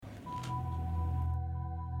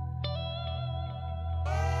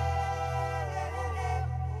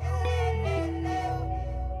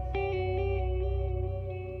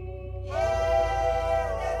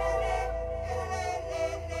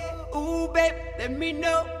Let me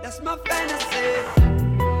know, that's my fantasy.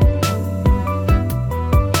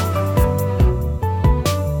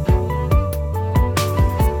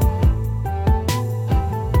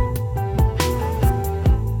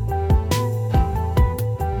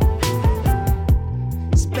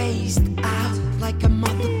 Spaced out like a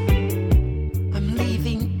mother. I'm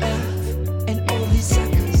leaving Earth and all these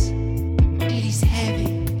suckers. It is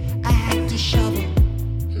heavy, I had to shovel.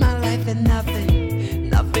 My life and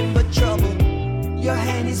nothing but trouble. Your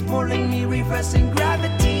hand is pulling me, reversing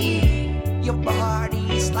gravity. Your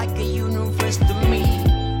body is like a universe to me.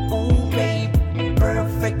 Oh babe,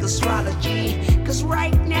 perfect astrology. Cause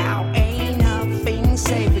right now ain't nothing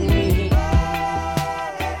saving me.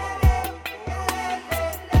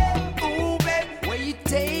 Oh babe, where you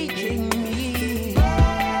taking me?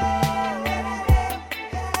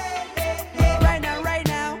 Right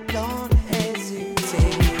now, don't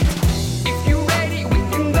hesitate. If you're ready, we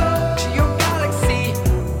can go to your galaxy.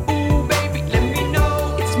 Ooh baby, let me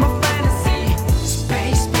know, it's my fantasy.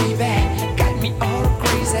 Space baby, got me all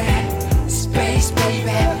crazy. Space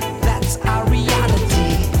baby, that's our reality.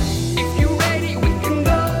 If you're ready, we can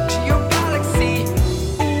go to your galaxy.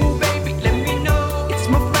 Ooh baby, let me know, it's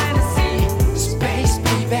my fantasy. Space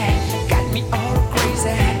baby, got me all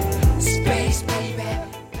crazy. Space baby,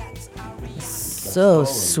 that's our reality. So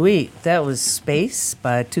sweet. That was Space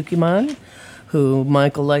by Tukkiman, who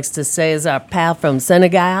Michael likes to say is our pal from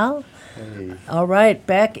Senegal. Hey. All right,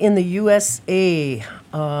 back in the USA.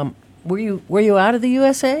 Were you out of the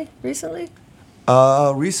USA recently?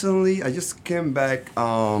 Recently, I just came back. I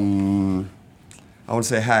want to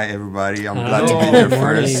say hi, everybody. I'm glad to be here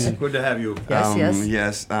first. Good to have you. Yes.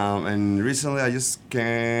 Yes. And recently, I just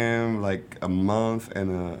came like a month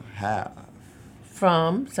and a half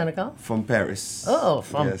From Senegal? from Paris. Oh,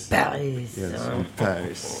 from Yes. Paris. Yes, from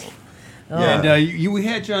Paris. Yeah, and we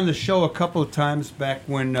had you on the show a couple of times back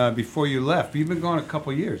when before you left. You've been gone a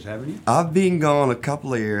couple of years, haven't you? I've been gone a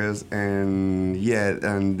couple of years, and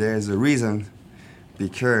and there's a reason,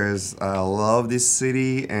 because I love this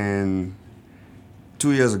city. And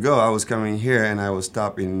 2 years ago, I was coming here, and I was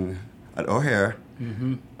stopping at O'Hare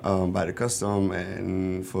by the custom,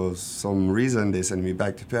 and for some reason, they sent me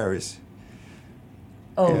back to Paris.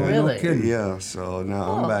 Oh, Yeah, no really? kidding. Yeah, so now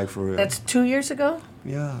I'm back for That's 2 years ago?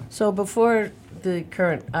 yeah, So before the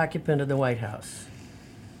current occupant of the White House.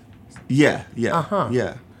 yeah, Uh-huh.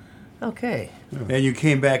 yeah. Okay. And you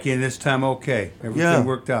came back in this time okay. Everything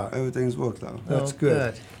worked out. Everything's worked out. That's Oh,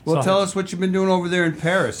 good. good. Well, So- tell us what you've been doing over there in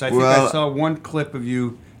Paris. I think I Well- saw one clip of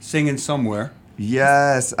you singing somewhere.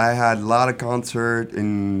 Yes, I had a lot of concert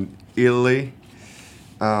in Italy,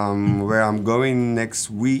 where I'm going next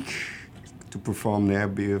week to perform there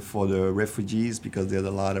for the refugees, because there's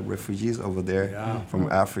a lot of refugees over there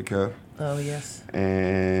from Africa. Oh, yes.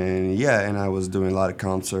 And and I was doing a lot of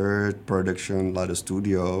concert, production, a lot of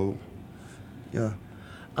studio. Yeah.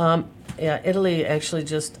 Yeah, Italy actually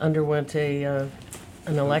just underwent an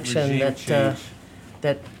election Regime that change.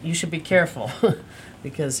 that you should be careful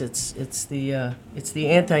because it's the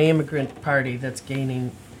anti-immigrant party that's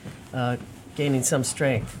gaining some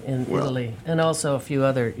strength in Italy and also a few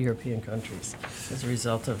other European countries as a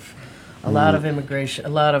result of a lot of immigration, a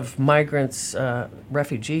lot of migrants,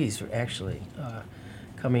 refugees actually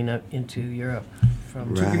coming up into Europe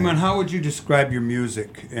from. Right. Tukkiman, how would you describe your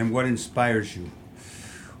music and what inspires you?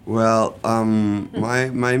 Well,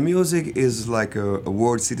 my music is like a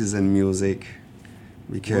world citizen music,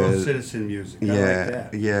 because World citizen music. I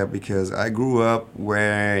like that. because I grew up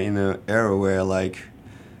in an era where like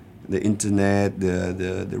the internet,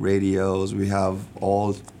 the radios, we have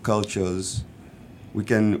all cultures.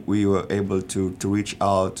 We were able to reach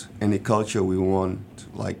out any culture we want,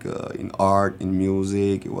 like in art, in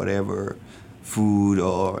music, whatever, food,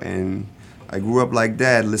 and I grew up like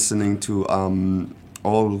that, listening to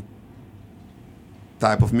all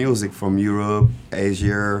type of music from Europe,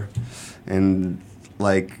 Asia, and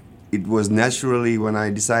like it was naturally when I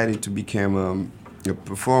decided to become a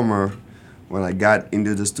performer. When I got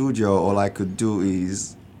into the studio, all I could do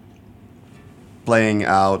is playing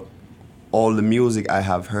out all the music I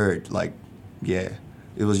have heard. Like,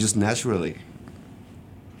 it was just naturally.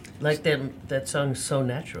 Like that song's so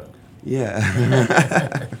natural. Yeah.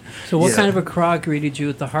 So what Yeah. kind of a crowd greeted you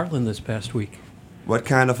at the Heartland this past week? What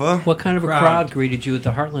kind of a? What kind of a Crowd. crowd greeted you at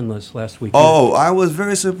the Heartland this last week? Oh, I was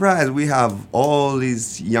very surprised. We have all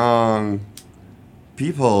these young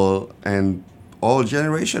people, and all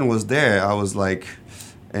generation was there. I was like,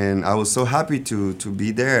 and I was so happy to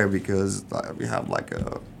be there, because we have like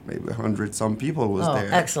maybe 100 some people was Oh, there.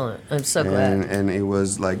 excellent. I'm so glad. And it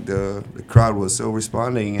was like the crowd was so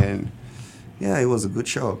responding, and yeah, it was a good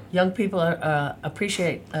show. Young people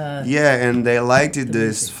appreciate. Yeah, and they liked it, the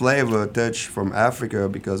this music. flavor touch from Africa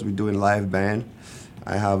because we're doing live band.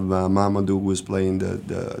 I have Mamadou who's playing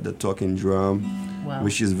the talking drum, Wow.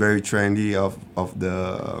 which is very trendy of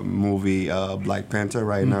the movie Black Panther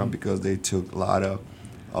right now because they took a lot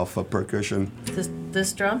of percussion.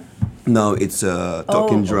 This drum? No, it's a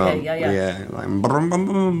talking okay, drum. yeah. Like brum, bum,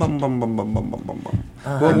 bum, bum, bum, bum, bum, bum, bum, bum.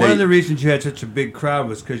 Well, And one they- of the reasons you had such a big crowd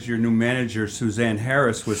was because your new manager, Suzanne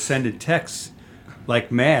Harris, was sending texts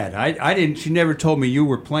like mad. I didn't. She never told me you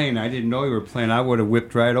were playing. I didn't know you were playing. I would have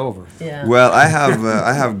whipped right over. Yeah. Well, I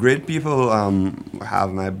have great people have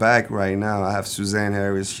my back right now. I have Suzanne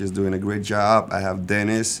Harris. She's doing a great job. I have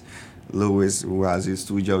Dennis Lewis, who has his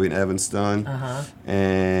studio in Evanston,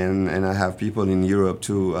 and I have people in Europe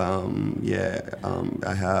too.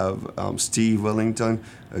 I have Steve Wellington,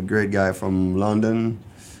 a great guy from London,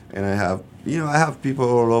 and I have people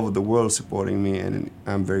all over the world supporting me, and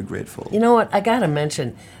I'm very grateful. You know what? I gotta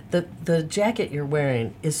mention the jacket you're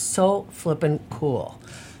wearing is so flippin' cool.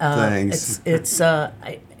 Thanks.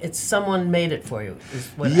 It's someone made it for you. Is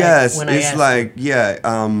what Yes, when I it's asked like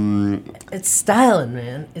it's styling,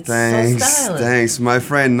 man. It's Thanks, so styling. thanks. My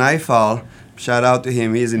friend Naifal, shout out to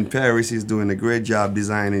him. He's in Paris. He's doing a great job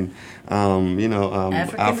designing,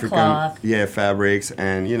 African cloth. fabrics,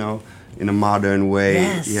 and in a modern way.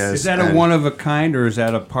 Yes. Is that a and- one of a kind, or is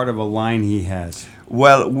that a part of a line he has?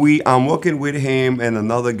 Well, I'm working with him and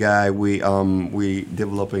another guy. We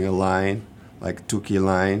developing a line, like Tukki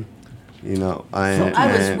line. And,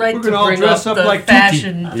 I was and- right We're to gonna all bring dress up up the like Tukki.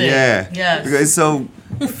 fashion thing. Yeah, Yes.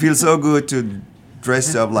 because feels so good to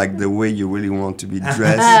dress up like the way you really want to be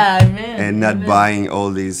dressed. Amen. And not Amen. buying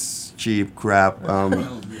all this cheap crap So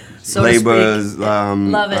to labels. speak.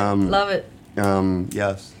 Love it. Love it.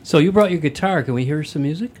 Yes. So you brought your guitar. Can we hear some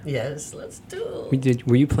music? Yes, let's do it.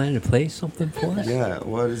 Were you planning to play something for us? Yeah.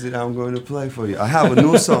 What is it I'm going to play for you? I have a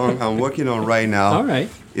new song I'm working on right now. All right.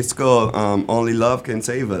 It's called "Only Love Can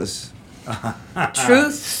Save Us."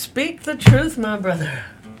 Truth, speak the truth, my brother.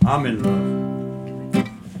 I'm in love.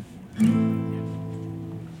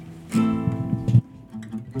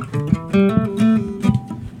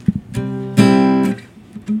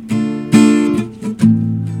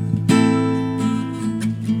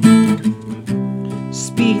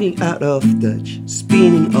 Speeding out of touch,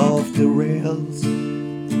 spinning off the rails,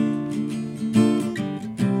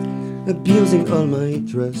 abusing all my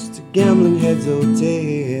trust, gambling heads or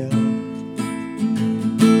tail,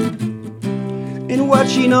 and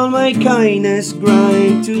watching all my kindness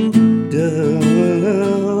grind to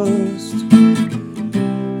dust.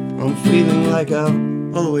 I'm feeling like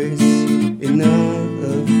I'm always enough.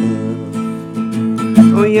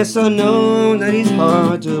 Oh yes, I know that it's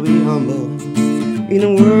hard to be humble in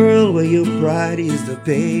a world where your pride is the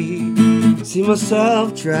pay. See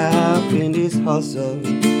myself trapped in this hustle.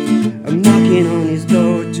 I'm knocking on his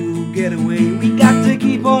door to get away. We got to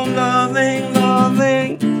keep on loving,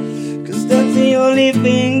 loving, 'cause that's the only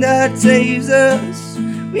thing that saves us.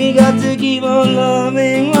 We got to keep on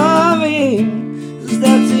loving, loving, 'cause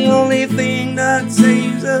that's the only thing that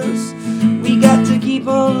saves us. We got to keep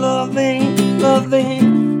on loving,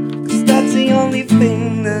 loving, 'cause that's the only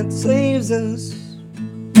thing that saves us.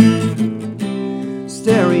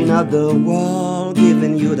 Staring at the wall,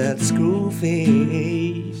 giving you that screw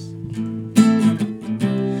face.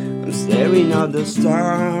 I'm staring at the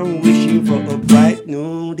star, wishing for a bright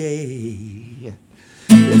new day.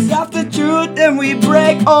 Let's have the truth and we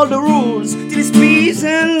break all the rules till it's peace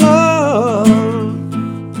and love.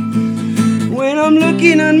 When I'm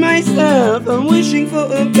looking at myself, I'm wishing for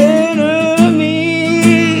a better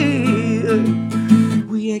me.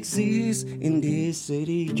 We exist in this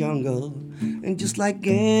city jungle, and just like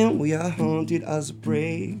game, we are haunted as a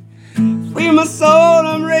prey. Free my soul,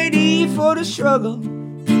 I'm ready for the struggle.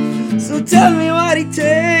 So tell me what it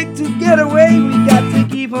takes to get away. We got to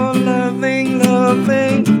keep on loving,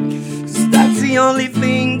 loving, 'cause that's the only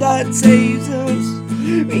thing that saves us.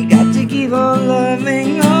 We got to keep on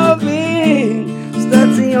loving, loving, 'cause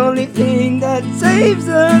that's the only thing that saves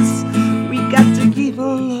us. We got to keep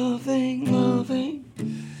on loving, loving,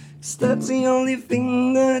 'cause that's the only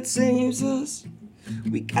thing that saves us.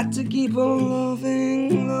 We got to keep on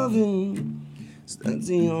loving, loving, 'cause that's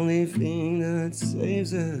the only thing that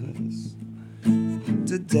saves us.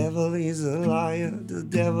 The devil is a liar, the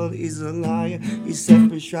devil is a liar. He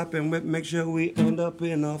set us trap and we make sure we end up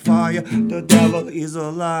in a fire. The devil is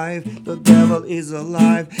alive, the devil is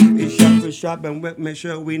alive. He shot said we strap and whip, make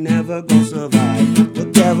sure we never gonna survive. The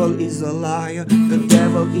devil is a liar, the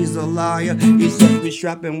devil is a liar. He said we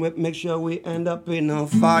strap and whip, make sure we end up in a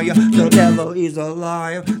fire. The devil is a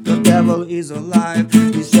liar, the devil is a liar.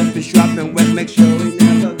 He said we strap and whip, make sure we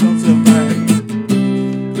never gonna survive.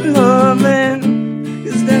 Loving,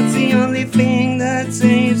 'cause that's the only thing that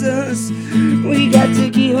saves us. We got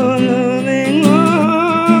to keep on loving,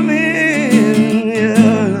 loving,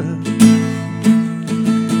 yeah.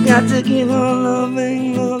 Got to keep on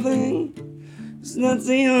loving, loving. It's not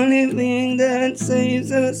the only thing that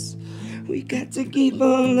saves us. We got to keep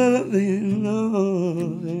on loving,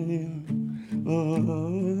 loving,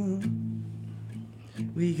 loving.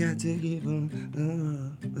 We got to keep on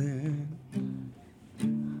loving.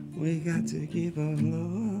 We got to keep on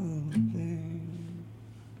loving.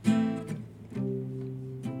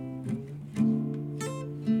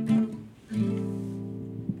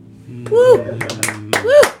 Woo!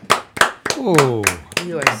 Oh.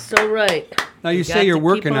 You are so right. Now you got say you're to keep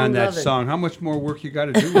working on on that loving. song. How much more work you got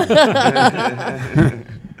to do?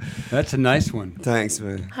 That's a nice one. Thanks,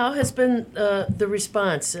 man. How has been the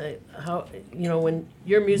response? How when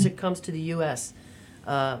your music comes to the U.S.,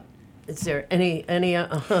 is there any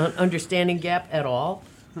understanding gap at all?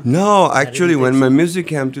 No, actually, when think my so. music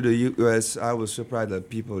came to the US, I was surprised that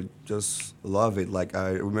people just love it. Like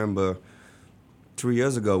I remember 3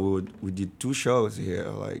 years ago, we did 2 shows here.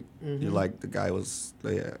 Like the guy was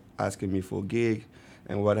asking me for a gig,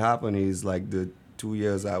 and what happened is like the 2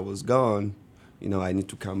 years I was gone, I need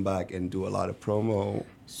to come back and do a lot of promo.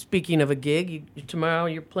 Speaking of a gig, tomorrow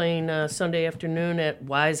you're playing Sunday afternoon at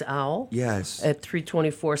Wise Owl. Yes. At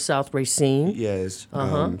 324 South Racine. Yes.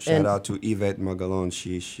 Uh-huh. Shout And- out to Yvette Magalon.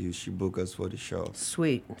 She booked us for the show.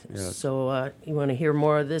 Sweet. Yes. So you want to hear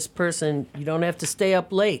more of this person? You don't have to stay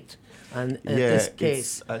up late at this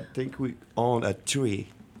case. I think we on at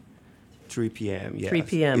 3 p.m. Yes. 3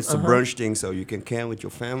 p.m., It's a brunch thing, so you can come with your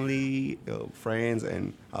family, your friends,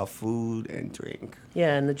 and have food and drink.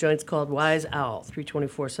 Yeah, and the joint's called Wise Owl,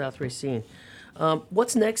 324 South Racine.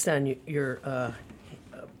 What's next on your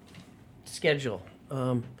schedule?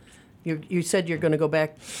 You said you're going to go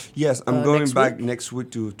back. Yes, I'm going next back week? next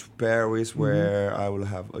week to Paris, where I will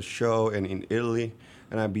have a show, and in Italy,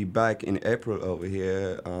 and I'll be back in April over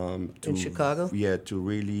here. In Chicago? Yeah, to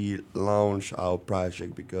really launch our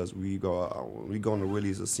project, because we're gonna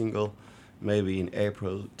release a single maybe in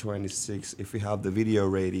April 26th if we have the video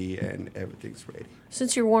ready and everything's ready.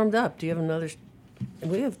 Since you're warmed up, do you have another?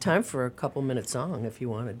 We have time for a couple-minute song if you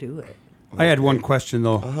want to do it. I had one question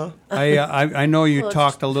though. I know you Well,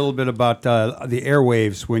 talked a little bit about the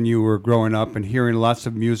airwaves when you were growing up and hearing lots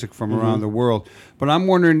of music from around the world. But I'm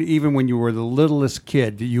wondering, even when you were the littlest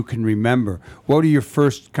kid that you can remember, what were your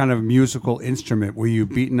first kind of musical instrument? Were you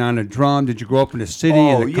beating on a drum? Did you grow up in a city,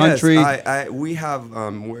 in the country? Yes, we have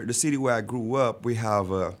the city where I grew up. We have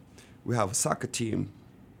a soccer team,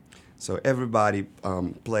 so everybody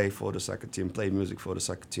play for the soccer team, play music for the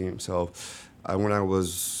soccer team. So when I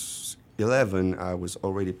was 11, I was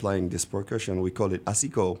already playing this percussion. We call it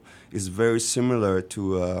asiko. It's very similar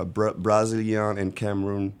to Brazilian and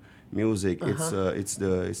Cameroon music. It's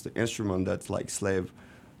the instrument that's like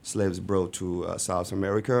slaves brought to South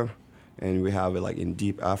America, and we have it like in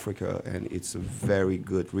deep Africa, and it's a very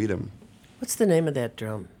good rhythm. What's the name of that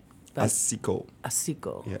drum? Asiko.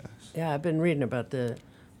 Asiko. Yes. Yeah, I've been reading about the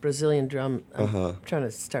Brazilian drum. I'm trying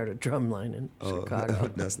to start a drum line in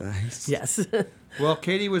Chicago. That's nice. Yes. Well,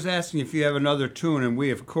 Katie was asking if you have another tune, and we,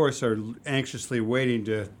 of course, are anxiously waiting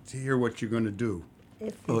to hear what you're going to do.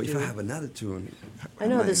 If If I have another tune. I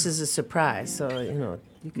know this is a surprise, so you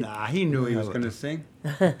could. Nah, he knew he was going to sing.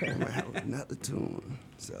 I might have another tune.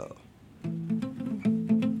 So.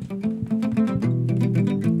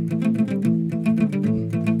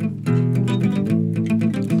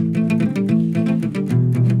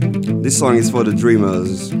 This song is for the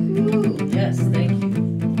dreamers. Yes, thank you.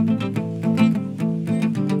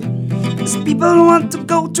 As people want to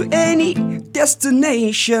go to any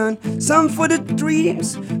destination, some for the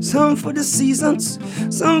dreams, some for the seasons,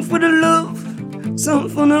 some for the love, some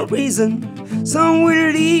for no reason. Some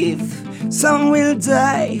will live, some will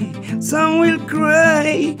die, some will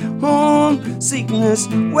cry. Homesickness,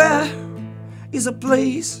 where is a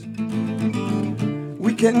place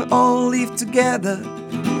we can all live together?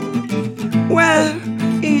 Where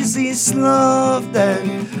is this love that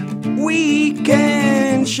we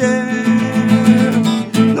can share?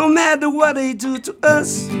 No matter what they do to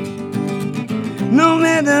us, no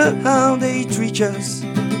matter how they treat us,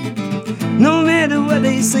 no matter what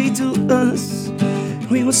they say to us,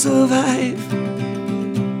 we will survive.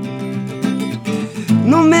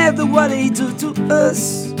 No matter what they do to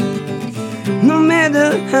us, No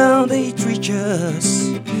matter how they treat us,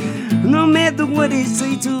 no matter what they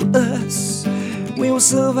say to us, we will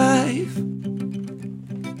survive.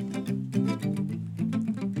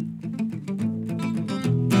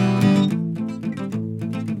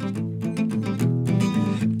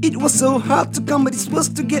 It was so hard to come, but it was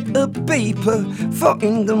to get a paper. 4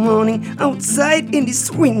 in the morning, outside in this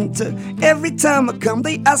winter. Every time I come,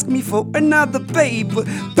 they ask me for another paper.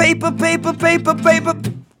 Paper, paper, paper, paper,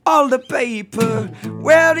 all the paper.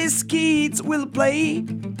 Where these kids will play.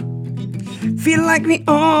 Feel like we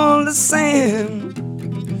all the same.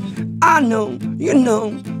 I know, you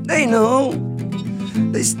know, they know.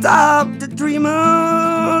 They stop the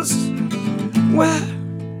dreamers. Where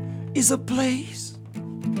is a place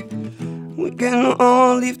we can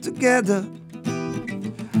all live together?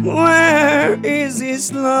 Where is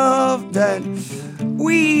this love that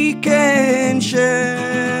we can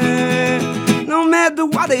share? No matter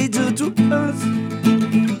what they do to us,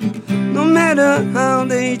 no matter how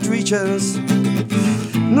they treat us,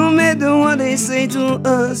 no matter what they say to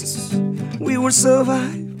us, we will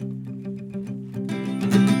survive.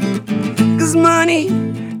 'Cause money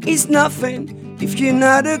is nothing if you're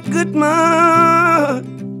not a good man.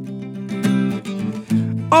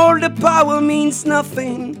 All the power means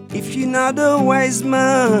nothing if you're not a wise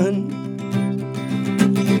man.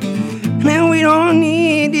 And we don't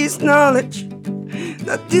need this knowledge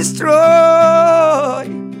that destroy.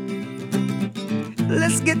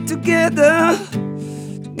 Let's get together,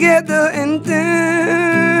 together and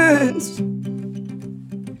dance.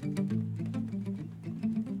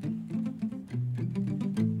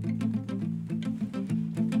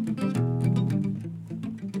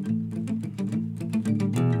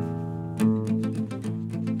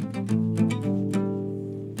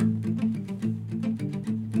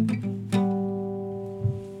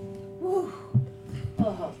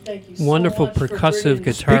 Thank you so Wonderful much for percussive bringing-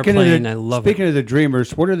 guitar playing. I love Speaking it. of the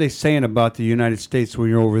Dreamers, what are they saying about the United States when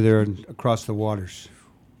you're over there and across the waters?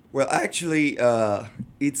 Well, actually,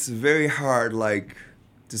 it's very hard, like,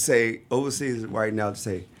 to say overseas right now to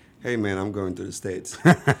say, "Hey, man, I'm going to the States."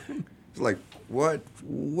 It's like, what?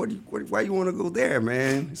 Why you want to go there,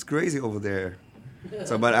 man? It's crazy over there.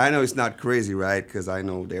 So, but I know it's not crazy, right? Because I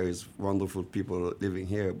know there is wonderful people living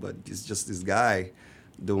here, but it's just this guy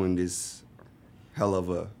doing this hell of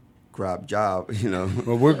a crap job, you know.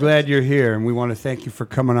 Well, we're glad you're here, and we want to thank you for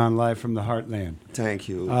coming on live from the Heartland. Thank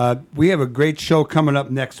you. We have a great show coming up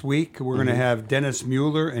next week. We're going to have Dennis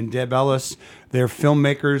Mueller and Deb Ellis. They're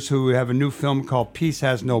filmmakers who have a new film called Peace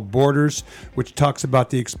Has No Borders, which talks about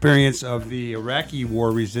the experience of the Iraqi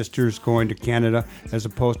war resistors going to Canada as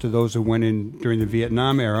opposed to those who went in during the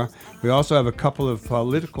Vietnam era. We also have a couple of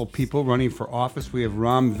political people running for office. We have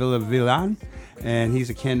Ram Villavilan, and he's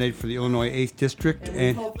a candidate for the Illinois 8th District.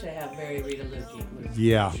 And we hope to have Mary Rita Lipke.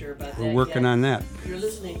 Yeah, Sure about we're that working yet. on that. You're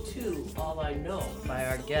listening to All I Know by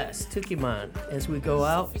our guest, Tukkiman. As we go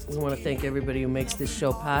out, we want to thank everybody who makes this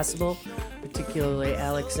show possible, particularly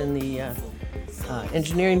Alex in the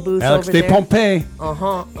engineering booth Alex over de there. Pompey,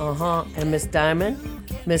 And Miss Diamond,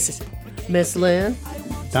 Miss Lynn.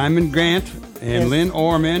 Diamond Grant, and Yes. Lynn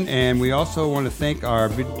Orman. And we also want to thank our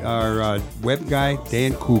web guy,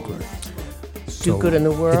 Dan Kugler. Do good in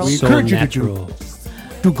the world. We So encourage you to natural.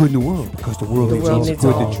 do good in the world because the world needs all the needs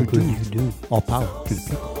good all that you good do. you do. All power to the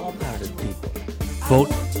people. All power to the people. Vote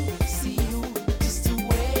See you just the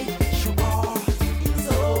way you are.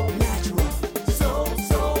 So natural, so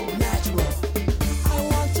natural. I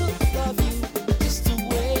want to love you just the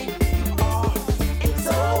way you are. It's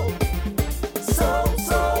so.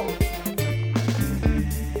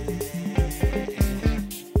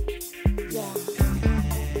 Yeah.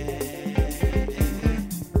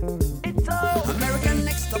 American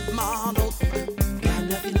Next Top Model. Got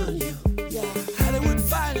nothing on you. Yeah. Hollywood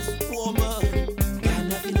finest woman. Got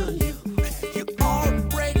nothing on you. You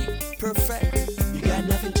already perfect. You got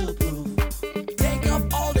nothing to prove. Take off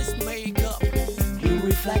all this makeup. You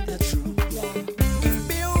reflect the truth.